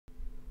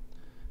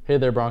Hey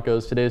there,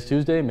 Broncos. Today is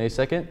Tuesday, May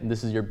 2nd, and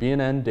this is your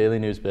BNN Daily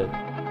News Bit.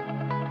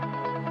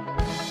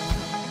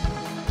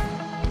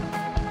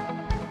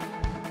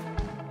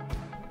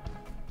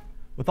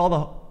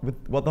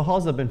 The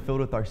halls have been filled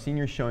with our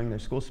seniors showing their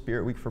school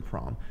spirit week for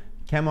prom.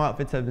 Camo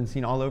outfits have been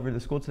seen all over the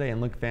school today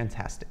and look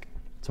fantastic.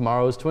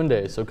 Tomorrow is Twin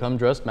Day, so come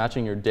dressed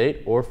matching your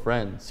date or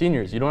friend.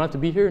 Seniors, you don't have to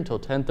be here until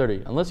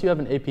 10:30 unless you have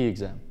an AP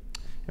exam.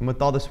 And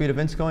with all the sweet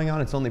events going on,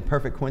 it's only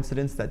perfect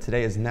coincidence that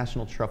today is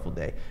National Truffle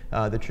Day.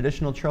 The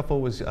traditional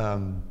truffle was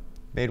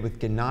made with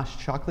ganache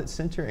chocolate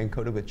center and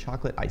coated with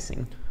chocolate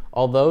icing.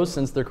 Although,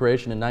 since their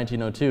creation in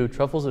 1902,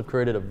 truffles have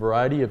created a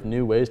variety of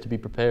new ways to be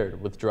prepared,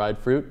 with dried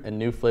fruit and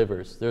new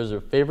flavors. There's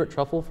a favorite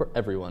truffle for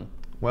everyone.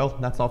 Well,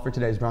 that's all for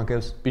today's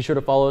Broncos. Be sure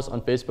to follow us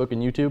on Facebook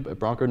and YouTube at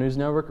Bronco News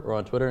Network or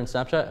on Twitter and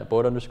Snapchat at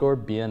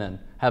 @BOAT_BNN.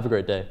 Have a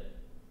great day.